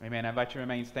Amen. I invite you to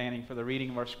remain standing for the reading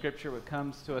of our scripture, which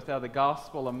comes to us out of the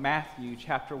Gospel of Matthew,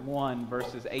 chapter 1,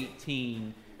 verses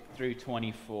 18 through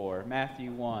 24.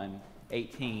 Matthew 1,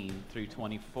 18 through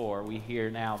 24. We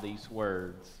hear now these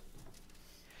words.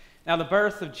 Now the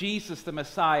birth of Jesus the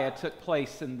Messiah took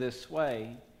place in this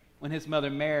way. When his mother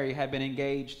Mary had been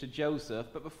engaged to Joseph,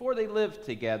 but before they lived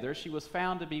together, she was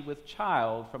found to be with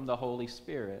child from the Holy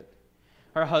Spirit.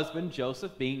 Her husband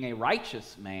Joseph, being a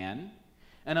righteous man,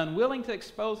 and unwilling to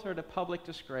expose her to public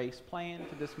disgrace, planned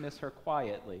to dismiss her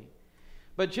quietly.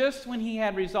 But just when he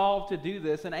had resolved to do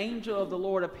this, an angel of the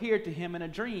Lord appeared to him in a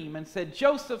dream and said,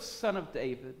 Joseph, son of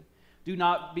David, do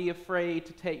not be afraid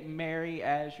to take Mary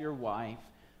as your wife,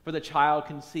 for the child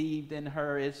conceived in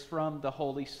her is from the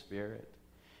Holy Spirit.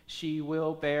 She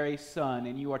will bear a son,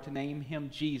 and you are to name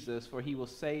him Jesus, for he will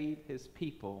save his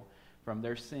people from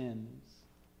their sins.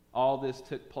 All this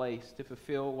took place to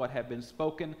fulfill what had been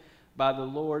spoken by the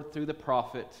Lord through the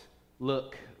prophet.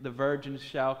 Look, the virgin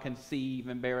shall conceive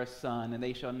and bear a son, and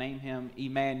they shall name him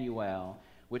Emmanuel,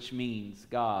 which means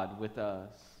God with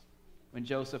us. When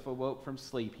Joseph awoke from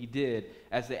sleep, he did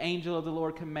as the angel of the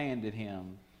Lord commanded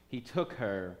him. He took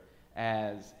her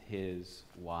as his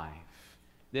wife.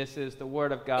 This is the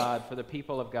word of God for the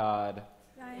people of God.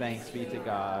 Thanks be to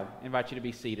God. I invite you to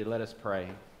be seated. Let us pray.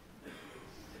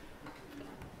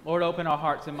 Lord, open our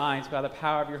hearts and minds by the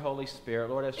power of your Holy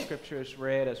Spirit. Lord, as Scripture is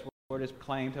read, as word is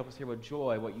proclaimed, help us hear with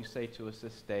joy what you say to us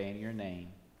this day. In your name,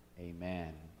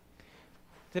 amen.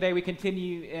 Today we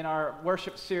continue in our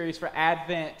worship series for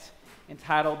Advent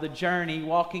entitled The Journey,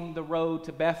 Walking the Road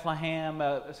to Bethlehem,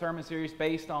 a sermon series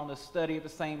based on the study of the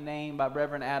same name by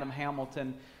Reverend Adam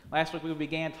Hamilton. Last week we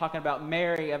began talking about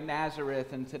Mary of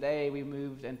Nazareth, and today we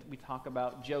moved and we talk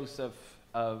about Joseph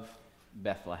of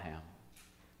Bethlehem.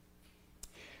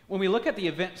 When we look at the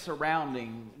events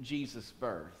surrounding Jesus'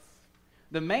 birth,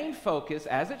 the main focus,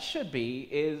 as it should be,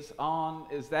 is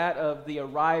that of the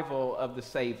arrival of the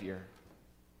Savior.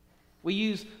 We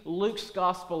use Luke's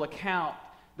gospel account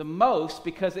the most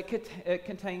because it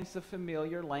contains the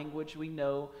familiar language we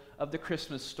know of the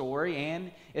Christmas story, and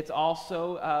it's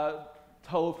also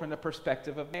told from the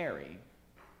perspective of Mary.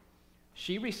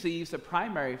 She receives a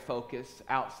primary focus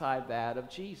outside that of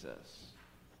Jesus.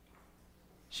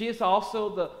 She is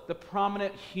also the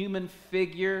prominent human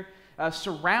figure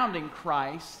surrounding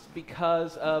Christ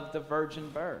because of the virgin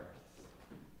birth.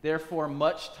 Therefore,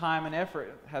 much time and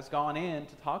effort has gone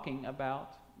into talking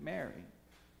about Mary.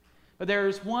 But there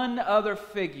is one other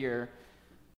figure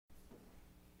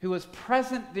who was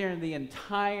present during the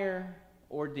entire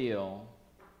ordeal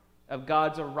of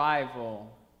God's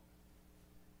arrival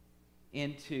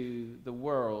into the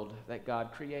world that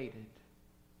God created.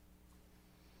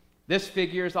 This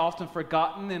figure is often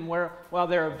forgotten, and while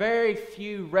there are very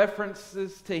few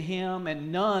references to him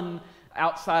and none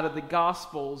outside of the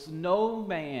Gospels, no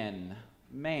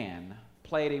man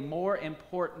played a more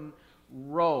important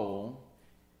role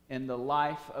in the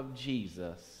life of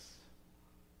Jesus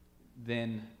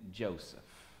than Joseph.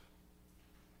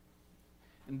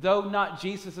 And though not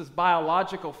Jesus'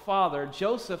 biological father,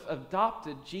 Joseph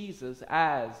adopted Jesus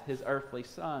as his earthly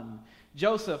son.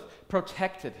 Joseph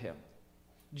protected him.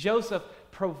 Joseph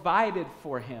provided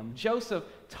for him. Joseph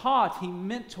taught, he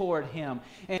mentored him.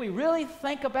 And if we really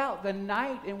think about the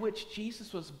night in which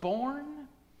Jesus was born,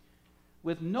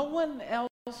 with no one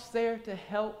else there to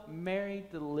help Mary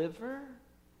deliver,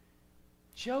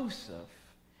 Joseph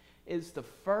is the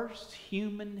first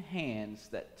human hands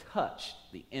that touched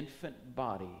the infant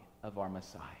body of our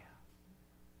Messiah.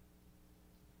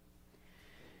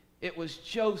 It was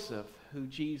Joseph who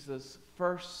Jesus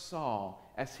first saw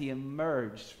as he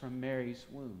emerged from Mary's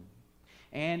womb.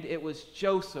 And it was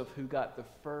Joseph who got the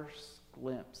first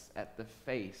glimpse at the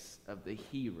face of the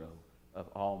hero of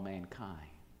all mankind.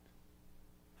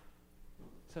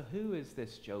 So who is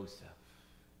this Joseph?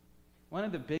 One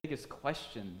of the biggest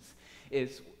questions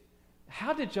is,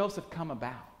 how did Joseph come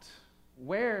about?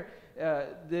 Where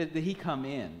did he come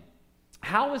in?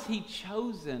 How was he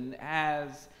chosen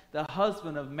as the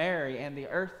husband of Mary and the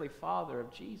earthly father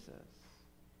of Jesus?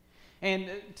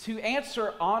 And to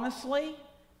answer honestly,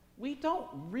 we don't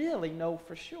really know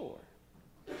for sure.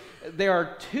 There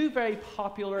are two very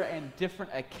popular and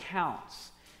different accounts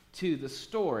to the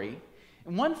story.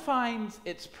 And one finds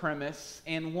its premise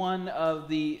in one of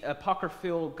the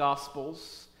apocryphal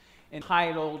Gospels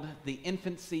entitled The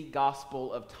Infancy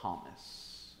Gospel of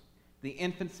Thomas. The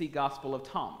Infancy Gospel of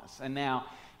Thomas. And now,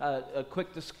 a quick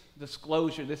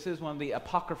disclosure, this is one of the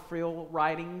apocryphal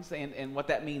writings, and what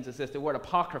that means is this: the word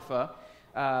apocrypha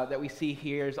that we see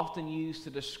here is often used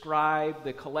to describe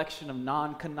the collection of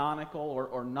non-canonical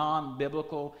or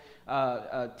non-biblical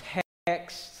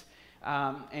texts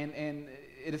And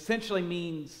it essentially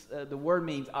means, the word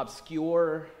means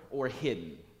obscure or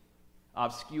hidden.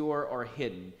 Obscure or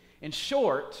hidden. In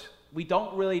short, we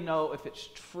don't really know if it's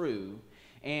true.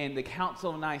 And the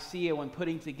Council of Nicaea, when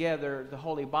putting together the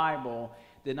Holy Bible,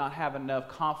 did not have enough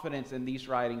confidence in these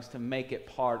writings to make it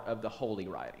part of the holy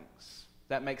writings.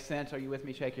 That makes sense? Are you with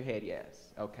me? Shake your head, yes.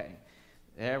 Okay.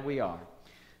 There we are.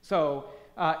 So,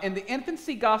 in the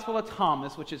infancy Gospel of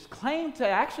Thomas, which is claimed to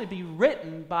actually be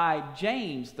written by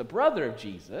James, the brother of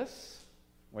Jesus,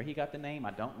 where he got the name,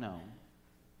 I don't know.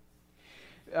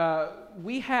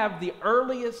 We have the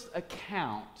earliest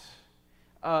account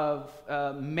of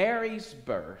Mary's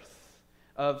birth,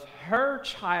 of her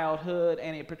childhood,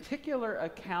 and a particular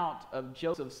account of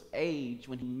Joseph's age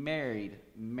when he married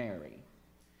Mary.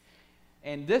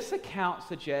 And this account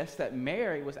suggests that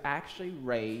Mary was actually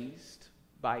raised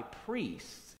by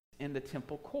priests in the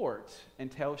temple court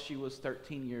until she was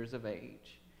 13 years of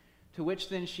age, to which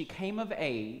then she came of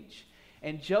age,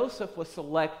 and Joseph was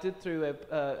selected through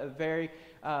a very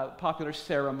popular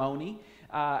ceremony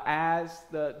as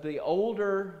the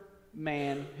older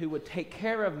man who would take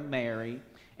care of Mary,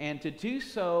 and to do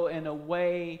so in a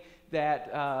way that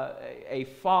a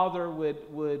father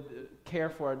would care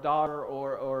for a daughter,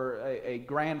 or a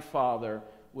grandfather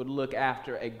would look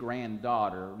after a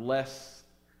granddaughter, less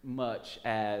much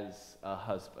as a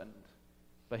husband.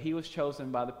 But he was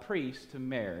chosen by the priest to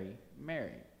marry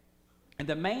Mary. And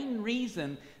the main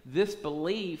reason this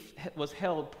belief was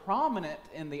held prominent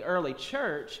in the early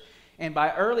church and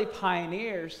by early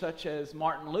pioneers such as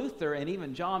Martin Luther and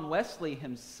even John Wesley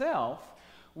himself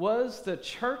was the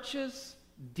church's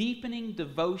deepening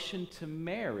devotion to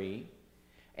Mary,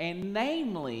 and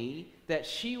namely that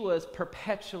she was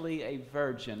perpetually a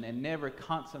virgin and never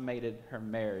consummated her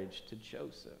marriage to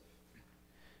Joseph.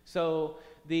 So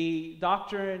the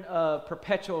doctrine of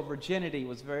perpetual virginity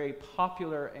was very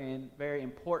popular and very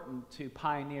important to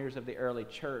pioneers of the early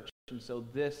church, and so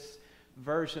this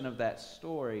version of that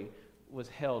story was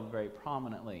held very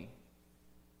prominently.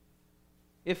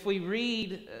 If we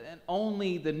read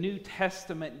only the New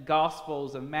Testament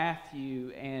Gospels of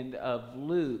Matthew and of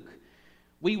Luke,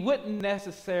 we wouldn't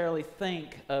necessarily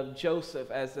think of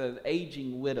Joseph as an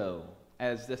aging widow,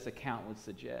 as this account would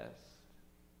suggest.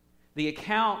 The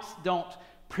accounts don't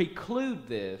preclude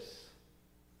this,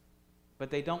 but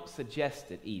they don't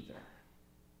suggest it either.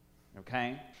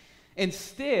 Okay?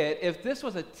 Instead, if this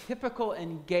was a typical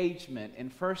engagement in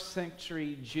first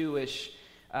century Jewish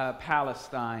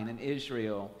Palestine and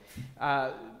Israel,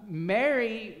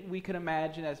 Mary, we could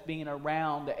imagine as being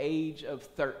around the age of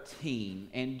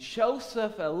 13, and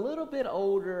Joseph a little bit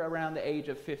older, around the age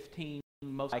of 15,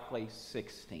 most likely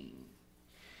 16.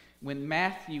 When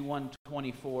Matthew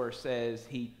 1:24 says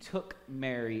he took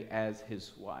Mary as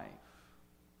his wife.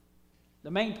 The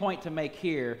main point to make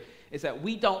here is that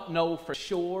we don't know for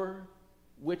sure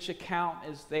which account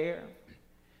is there.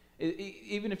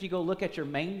 Even if you go look at your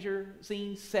manger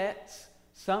scene sets,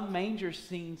 some manger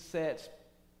scene sets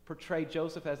portray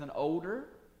Joseph as an older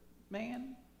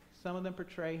man. Some of them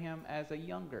portray him as a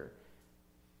younger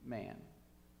man.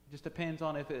 It just depends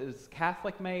on if it is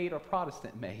Catholic made or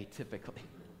Protestant made, typically.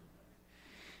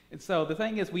 And so the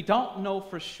thing is, we don't know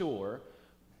for sure,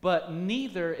 but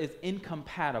neither is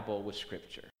incompatible with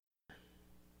Scripture.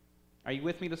 Are you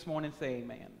with me this morning? Say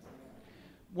amen.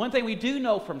 One thing we do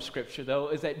know from Scripture, though,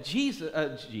 is that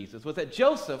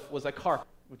Joseph was a carpenter.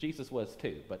 Well, Jesus was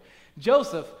too, but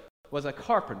Joseph was a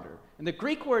carpenter. And the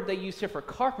Greek word they use here for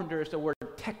carpenter is the word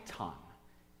tekton.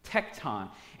 Tekton.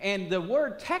 And the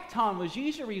word tekton was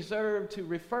usually reserved to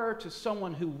refer to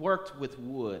someone who worked with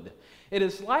wood. It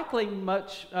is likely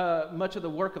much of the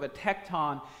work of a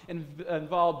tekton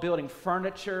involved building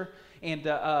furniture and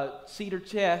cedar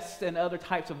chests and other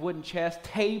types of wooden chests,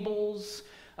 tables,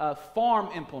 farm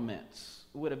implements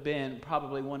would have been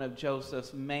probably one of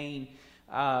Joseph's main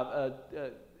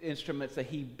instruments that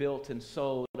he built and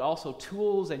sold. Also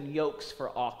tools and yokes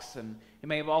for oxen. He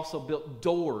may have also built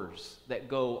doors that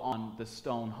go on the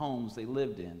stone homes they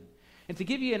lived in. And to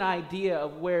give you an idea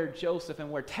of where Joseph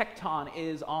and where tekton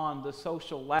is on the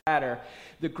social ladder,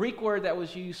 the Greek word that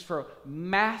was used for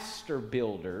master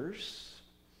builders,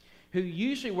 who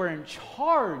usually were in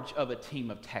charge of a team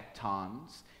of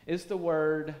tektons, is the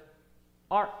word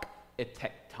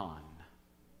architecton.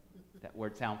 That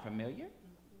word sound familiar?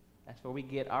 That's where we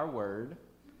get our word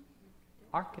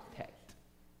architect.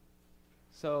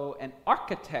 So an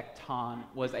architecton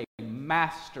was a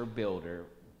master builder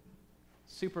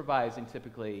supervising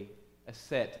typically a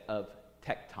set of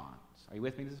tektons. Are you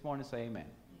with me this morning? Say amen.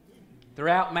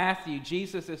 Throughout Matthew,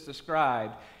 Jesus is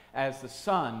described as the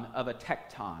son of a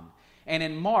tekton. And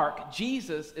in Mark,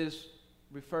 Jesus is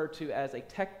referred to as a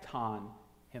tekton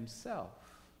himself.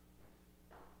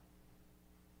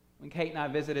 When Kate and I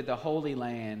visited the Holy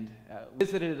Land,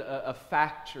 visited a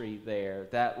factory there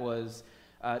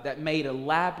that made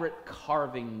elaborate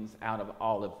carvings out of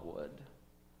olive wood.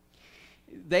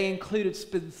 They included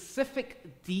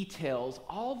specific details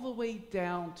all the way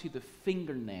down to the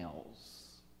fingernails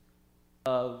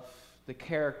of the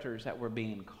characters that were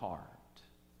being carved.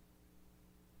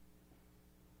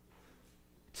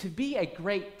 To be a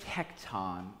great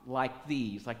tekton like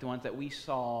these, like the ones that we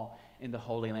saw in the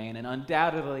Holy Land, and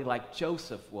undoubtedly like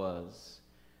Joseph was,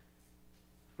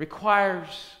 requires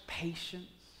patience,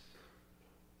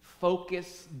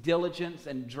 focus, diligence,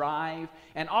 and drive,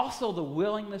 and also the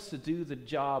willingness to do the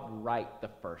job right the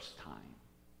first time.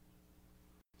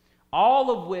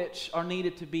 All of which are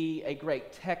needed to be a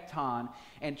great tekton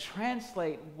and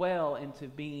translate well into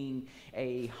being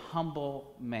a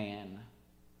humble man,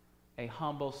 a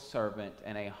humble servant,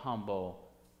 and a humble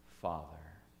father.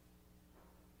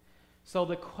 So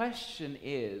the question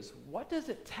is, what does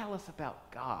it tell us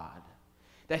about God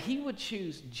that he would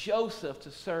choose Joseph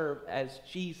to serve as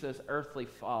Jesus' earthly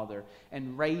father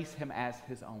and raise him as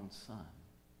his own son?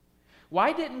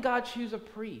 Why didn't God choose a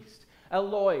priest, a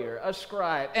lawyer, a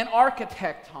scribe, an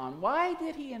architecton? Why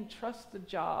did he entrust the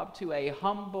job to a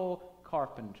humble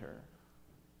carpenter?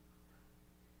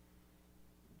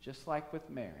 Just like with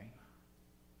Mary,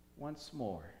 once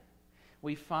more,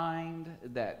 we find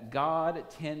that God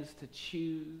tends to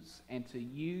choose and to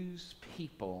use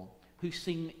people who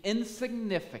seem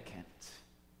insignificant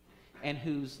and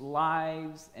whose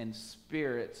lives and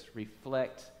spirits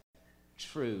reflect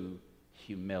true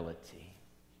humility.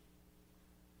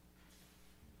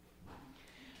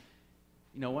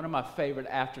 You know, one of my favorite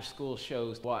after-school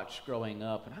shows to watch growing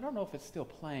up, and I don't know if it's still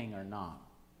playing or not,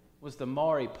 was the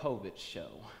Maury Povich Show.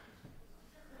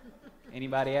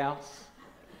 Anybody else?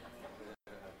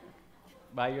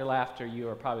 By your laughter, you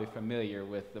are probably familiar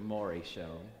with the Maury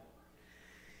Show.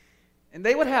 And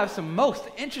they would have some most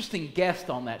interesting guests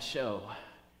on that show.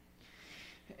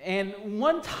 And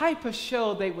one type of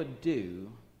show they would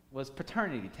do was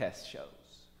paternity test shows.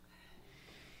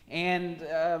 And,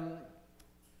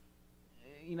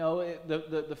 you know,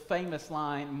 the famous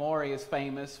line, Maury is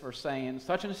famous for saying,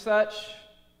 such and such,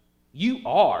 you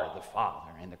are the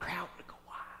father. And the crowd would go,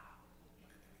 wow.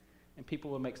 And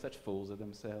people would make such fools of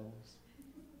themselves.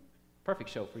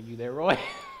 Perfect show for you there, Roy.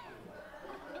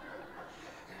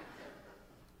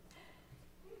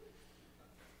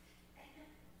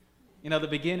 You know, the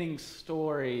beginning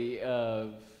story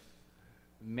of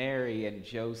Mary and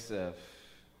Joseph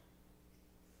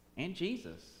and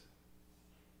Jesus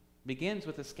begins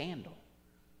with a scandal.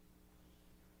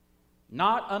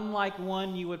 Not unlike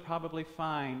one you would probably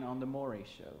find on the Maury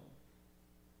Show.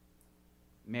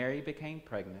 Mary became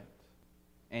pregnant,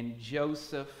 and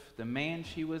Joseph, the man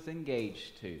she was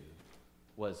engaged to,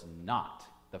 was not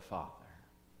the father.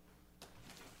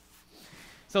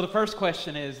 So the first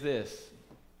question is this: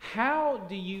 how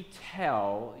do you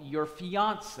tell your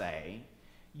fiance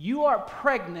you are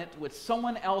pregnant with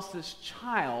someone else's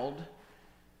child?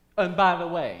 And by the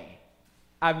way,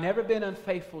 I've never been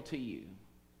unfaithful to you,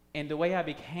 and the way I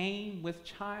became with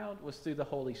child was through the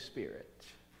Holy Spirit.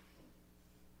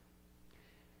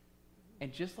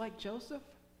 And just like Joseph,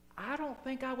 I don't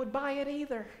think I would buy it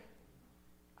either.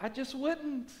 I just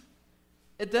wouldn't.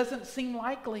 It doesn't seem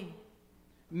likely.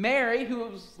 Mary, who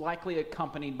was likely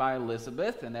accompanied by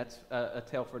Elizabeth, and that's a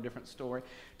tale for a different story,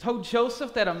 told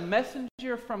Joseph that a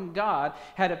messenger from God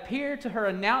had appeared to her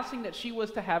announcing that she was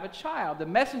to have a child. The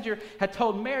messenger had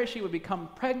told Mary she would become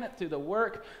pregnant through the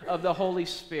work of the Holy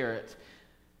Spirit.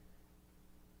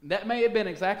 That may have been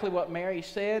exactly what Mary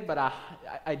said, but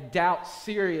I doubt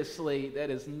seriously that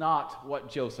is not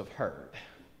what Joseph heard.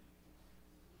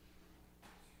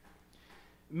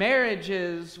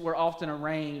 Marriages were often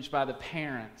arranged by the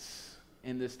parents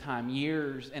in this time,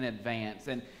 years in advance,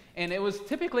 and it was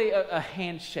typically a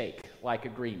handshake-like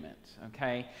agreement,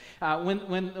 okay?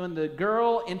 When the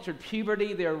girl entered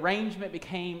puberty, the arrangement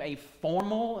became a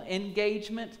formal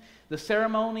engagement. The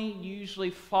ceremony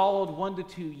usually followed 1 to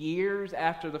 2 years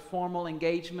after the formal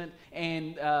engagement,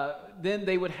 and then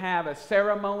they would have a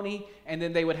ceremony, and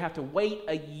then they would have to wait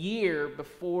a year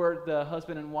before the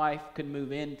husband and wife could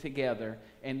move in together.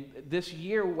 And this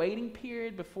year waiting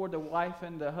period before the wife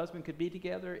and the husband could be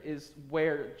together is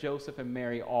where Joseph and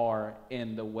Mary are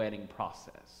in the wedding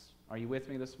process. Are you with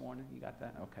me this morning? You got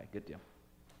that? Okay, good deal.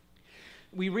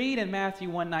 We read in Matthew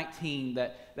 1:19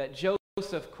 that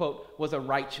Joseph, quote, was a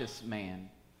righteous man,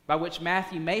 by which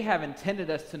Matthew may have intended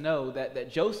us to know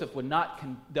that Joseph would not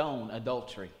condone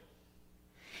adultery.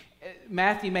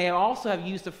 Matthew may also have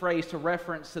used the phrase to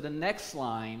reference to the next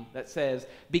line that says,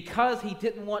 because he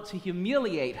didn't want to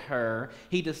humiliate her,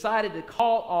 he decided to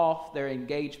call off their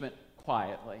engagement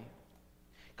quietly.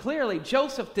 Clearly,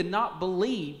 Joseph did not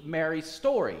believe Mary's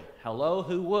story. Hello,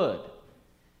 who would?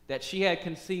 That she had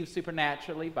conceived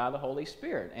supernaturally by the Holy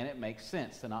Spirit. And it makes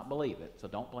sense to not believe it. So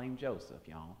don't blame Joseph,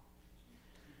 y'all.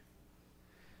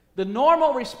 The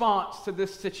normal response to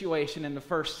this situation in the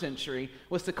first century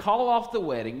was to call off the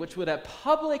wedding, which would have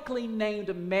publicly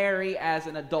named Mary as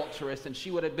an adulteress, and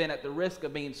she would have been at the risk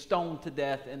of being stoned to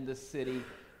death in the city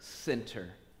center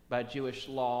by Jewish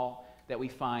law that we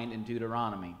find in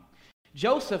Deuteronomy.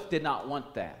 Joseph did not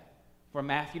want that, for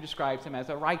Matthew describes him as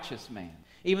a righteous man.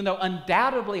 Even though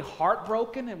undoubtedly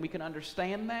heartbroken, and we can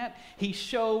understand that, he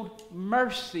showed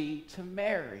mercy to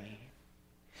Mary.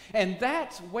 And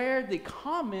that's where the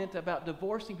comment about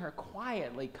divorcing her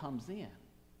quietly comes in.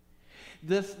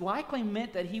 This likely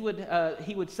meant that he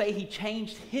would say he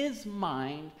changed his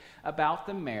mind about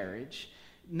the marriage,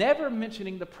 never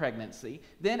mentioning the pregnancy.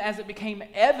 Then as it became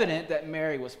evident that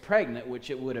Mary was pregnant,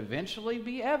 which it would eventually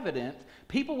be evident,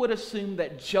 people would assume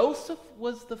that Joseph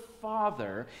was the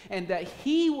father and that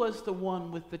he was the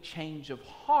one with the change of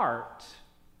heart.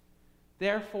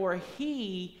 Therefore,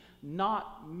 he,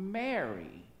 not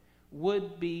Mary,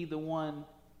 would be the one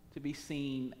to be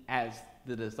seen as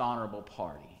the dishonorable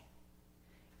party.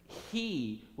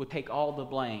 He would take all the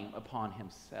blame upon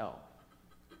himself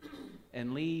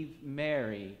and leave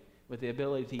Mary with the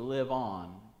ability to live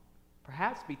on,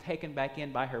 perhaps be taken back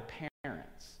in by her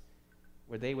parents,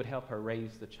 where they would help her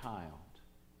raise the child.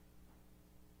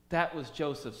 That was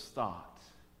Joseph's thought.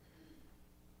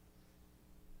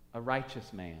 A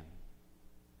righteous man,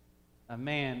 a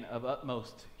man of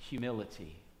utmost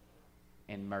humility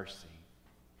and mercy.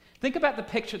 Think about the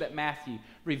picture that Matthew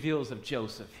reveals of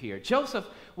Joseph here. Joseph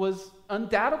was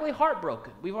undoubtedly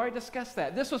heartbroken. We've already discussed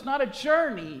that. This was not a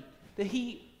journey that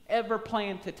he ever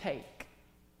planned to take.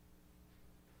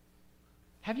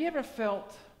 Have you ever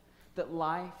felt that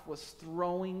life was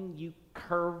throwing you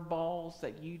curveballs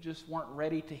that you just weren't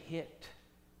ready to hit?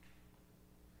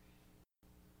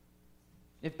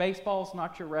 If baseball's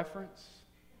not your reference,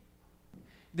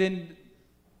 then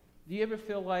do you ever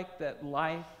feel like that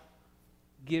life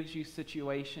gives you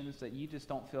situations that you just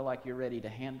don't feel like you're ready to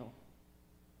handle?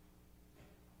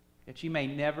 That you may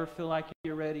never feel like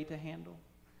you're ready to handle?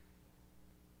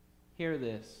 Hear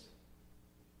this.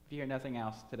 If you hear nothing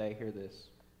else today, hear this.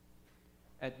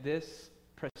 At this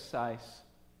precise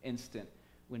instant,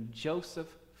 when Joseph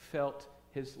felt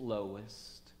his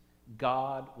lowest,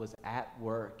 God was at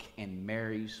work in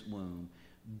Mary's womb,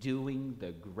 doing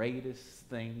the greatest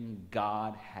thing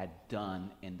God had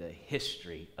done in the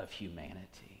history of humanity.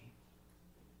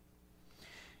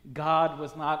 God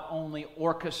was not only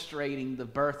orchestrating the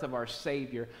birth of our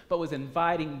Savior, but was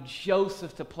inviting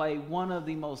Joseph to play one of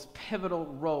the most pivotal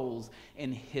roles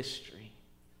in history.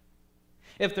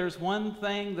 If there's one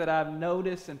thing that I've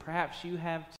noticed, and perhaps you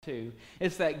have too,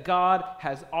 it's that God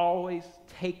has always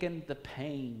taken the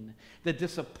pain, the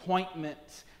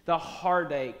disappointment, the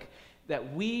heartache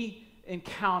that we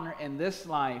encounter in this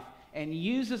life and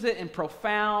uses it in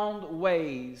profound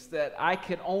ways that I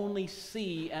could only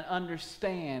see and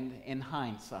understand in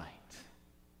hindsight.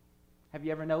 Have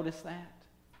you ever noticed that?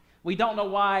 We don't know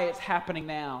why it's happening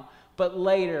now, but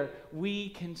later we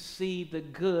can see the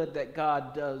good that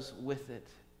God does with it.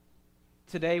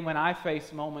 Today, when I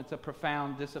face moments of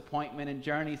profound disappointment and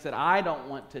journeys that I don't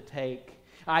want to take,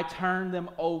 I turn them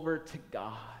over to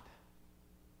God.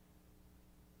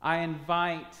 I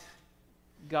invite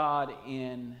God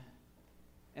in,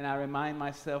 and I remind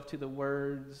myself to the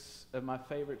words of my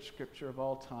favorite scripture of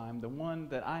all time, the one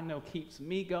that I know keeps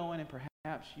me going and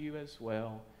perhaps you as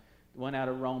well, the one out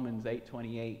of Romans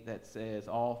 8:28 that says,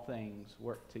 all things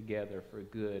work together for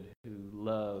good who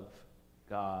love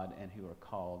God and who are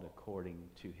called according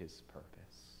to his purpose.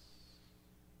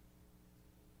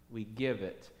 We give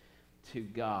it to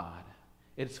God.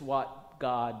 It's what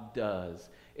God does.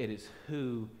 It is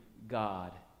who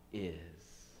God is.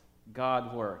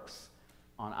 God works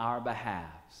on our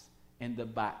behalves in the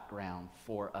background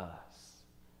for us,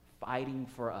 fighting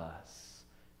for us,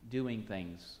 doing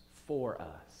things for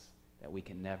us that we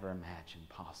can never imagine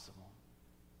possible.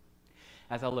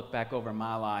 As I look back over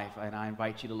my life, and I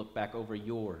invite you to look back over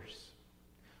yours,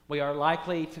 we are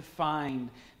likely to find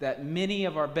that many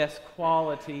of our best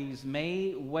qualities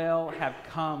may well have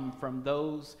come from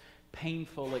those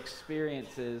painful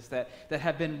experiences that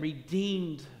have been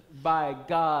redeemed by a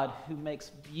God who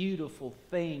makes beautiful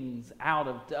things out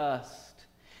of dust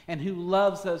and who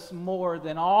loves us more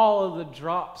than all of the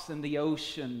drops in the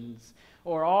oceans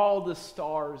or all the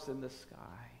stars in the sky.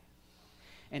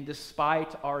 And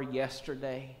despite our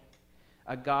yesterday,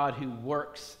 a God who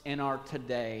works in our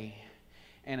today,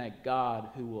 and a God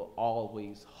who will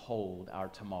always hold our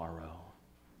tomorrow.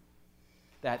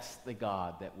 That's the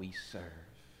God that we serve.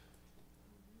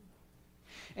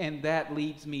 And that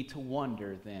leads me to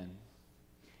wonder then,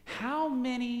 how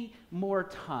many more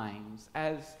times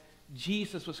as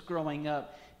Jesus was growing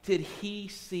up did he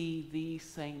see these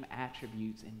same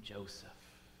attributes in Joseph?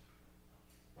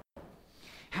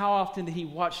 How often did he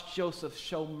watch Joseph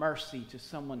show mercy to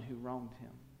someone who wronged him?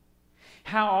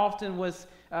 How often was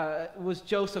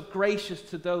Joseph gracious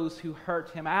to those who hurt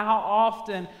him? How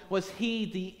often was he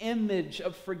the image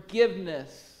of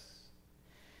forgiveness?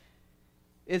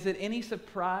 Is it any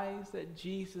surprise that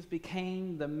Jesus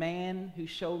became the man who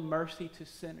showed mercy to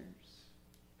sinners?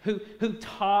 Who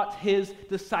taught his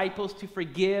disciples to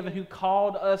forgive and who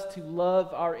called us to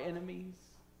love our enemies?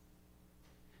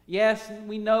 Yes,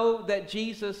 we know that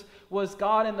Jesus was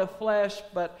God in the flesh,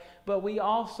 but we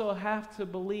also have to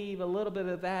believe a little bit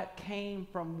of that came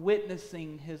from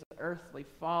witnessing his earthly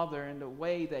Father in the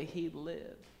way that he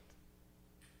lived.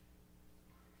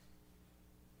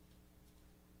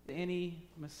 Any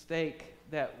mistake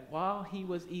that while he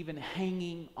was even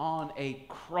hanging on a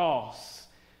cross,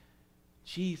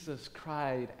 Jesus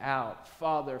cried out,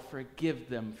 "Father, forgive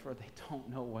them, for they don't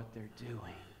know what they're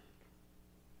doing."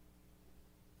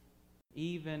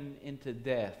 Even into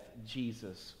death,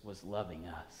 Jesus was loving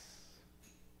us.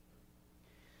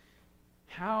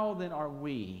 How then are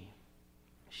we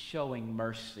showing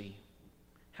mercy?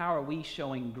 How are we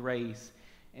showing grace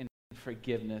and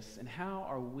forgiveness? And how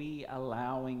are we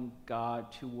allowing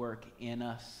God to work in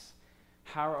us?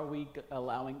 How are we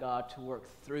allowing God to work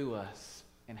through us?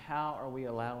 And how are we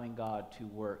allowing God to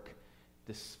work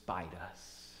despite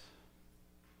us?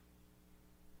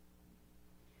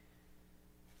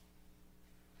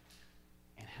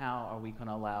 And how are we going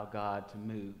to allow God to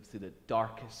move through the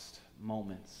darkest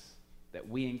moments that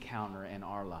we encounter in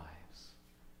our lives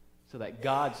so that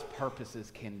God's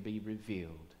purposes can be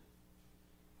revealed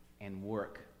and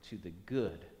work to the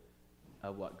good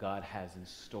of what God has in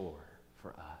store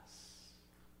for us?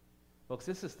 Folks,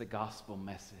 this is the gospel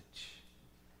message.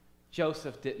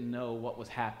 Joseph didn't know what was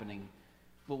happening,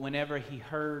 but whenever he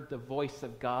heard the voice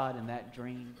of God in that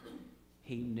dream,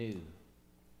 he knew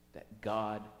that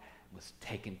God was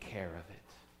taking care of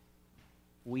it.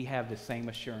 We have the same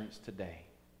assurance today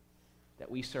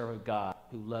that we serve a God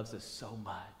who loves us so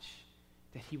much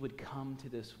that he would come to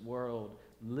this world,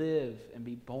 live and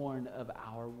be born of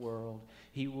our world.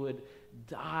 He would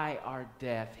die our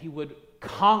death. He would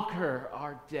conquer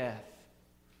our death.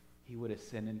 He would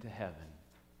ascend into heaven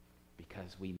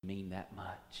because we mean that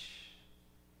much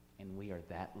and we are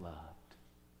that loved.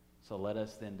 So let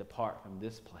us then depart from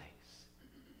this place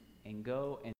and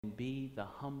go and be the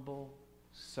humble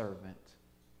servant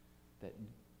that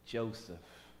Joseph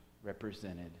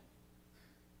represented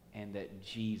and that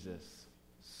Jesus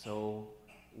so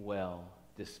well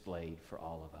displayed for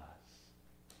all of us.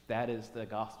 That is the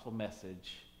gospel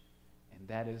message, and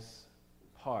that is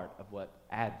part of what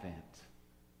Advent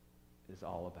is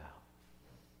all about.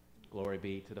 Glory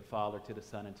be to the Father, to the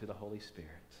Son, and to the Holy Spirit.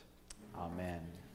 Amen.